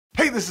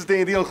this is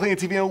Danny D on Clean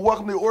TV, and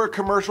welcome to the Oreck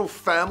commercial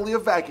family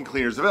of vacuum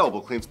cleaners available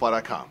at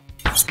cleansupply.com.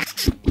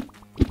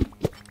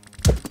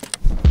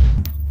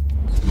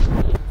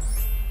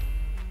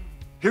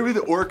 Here we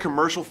have the Oreck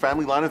commercial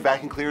family line of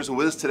vacuum cleaners, and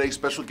with us today,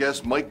 special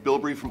guest Mike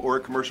Bilbrey from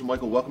Oreck Commercial.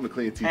 Michael, welcome to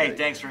Clean TV. Hey,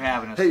 thanks for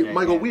having us. Hey, today,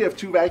 Michael, man. we have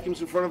two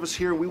vacuums in front of us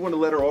here, and we want to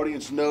let our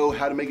audience know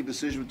how to make a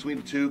decision between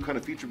the two, kind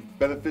of feature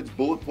benefits,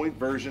 bullet point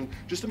version,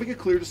 just to make a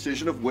clear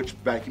decision of which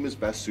vacuum is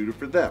best suited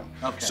for them.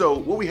 Okay. So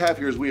what we have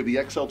here is we have the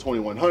XL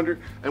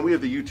 2100 and we have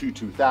the U2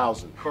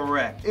 2000.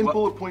 Correct. In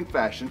bullet point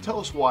fashion, tell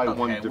us why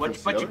one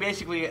difference. What you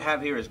basically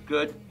have here is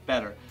good,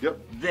 better. Yep.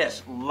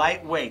 This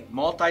lightweight,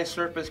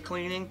 multi-surface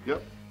cleaning.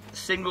 Yep.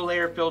 Single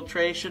layer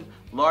filtration,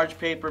 large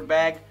paper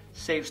bag,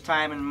 saves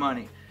time and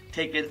money.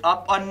 Take it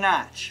up a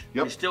notch.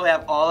 Yep. We still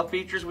have all the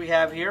features we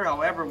have here.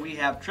 However, we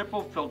have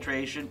triple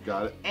filtration.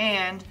 Got it.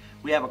 And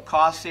we have a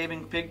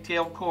cost-saving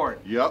pigtail cord.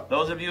 Yep.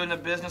 Those of you in the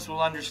business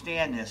will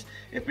understand this.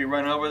 If we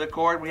run over the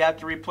cord, we have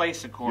to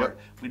replace the cord. Yep.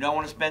 We don't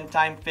want to spend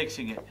time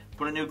fixing it.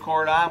 Put a new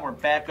cord on, we're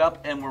back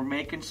up, and we're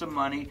making some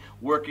money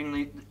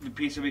working the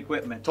piece of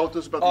equipment. Talk to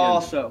us about the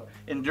Also,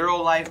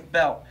 Enduro Life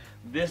belt.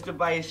 This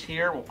device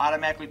here will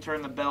automatically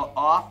turn the belt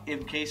off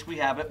in case we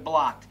have it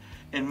blocked.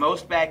 In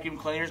most vacuum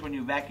cleaners, when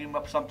you vacuum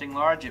up something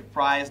large, it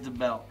fries the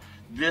belt.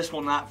 This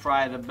will not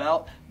fry the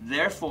belt.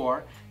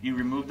 Therefore, you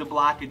remove the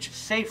blockage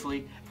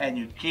safely and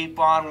you keep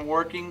on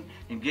working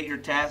and get your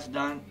tasks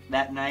done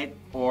that night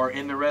or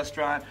in the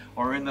restaurant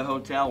or in the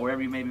hotel,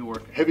 wherever you may be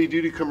working. Heavy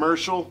duty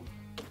commercial,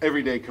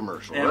 everyday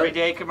commercial, right?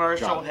 Everyday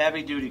commercial,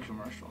 heavy duty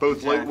commercial. Both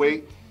Exactly.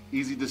 lightweight,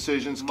 easy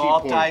decisions, key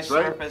points, right?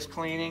 Multi-surface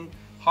cleaning,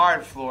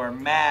 hard floor,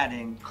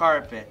 matting,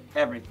 carpet,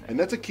 everything. And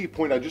that's a key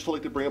point I'd just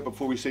like to bring up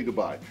before we say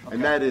goodbye. Okay.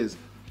 And that is,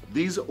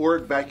 these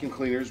Oreck vacuum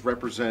cleaners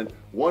represent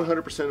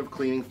 100% of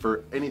cleaning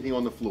for anything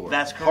on the floor.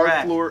 That's correct.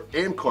 Hard floor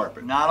and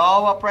carpet. Not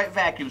all upright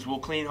vacuums will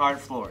clean hard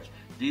floors.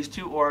 These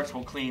two Orecks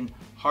will clean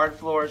hard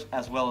floors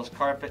as well as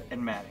carpet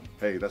and matting.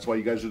 Hey, that's why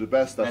you guys are the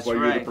best. That's why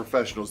you're the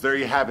professionals. There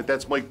you have it.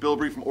 That's Mike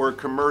Bilbrey from Oreck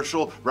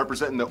Commercial,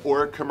 representing the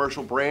Oreck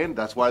Commercial brand.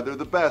 That's why they're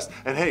the best.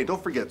 And hey,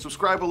 don't forget,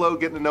 subscribe below,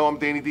 getting to know I'm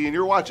Danny D, and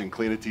you're watching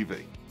Clean It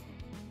TV.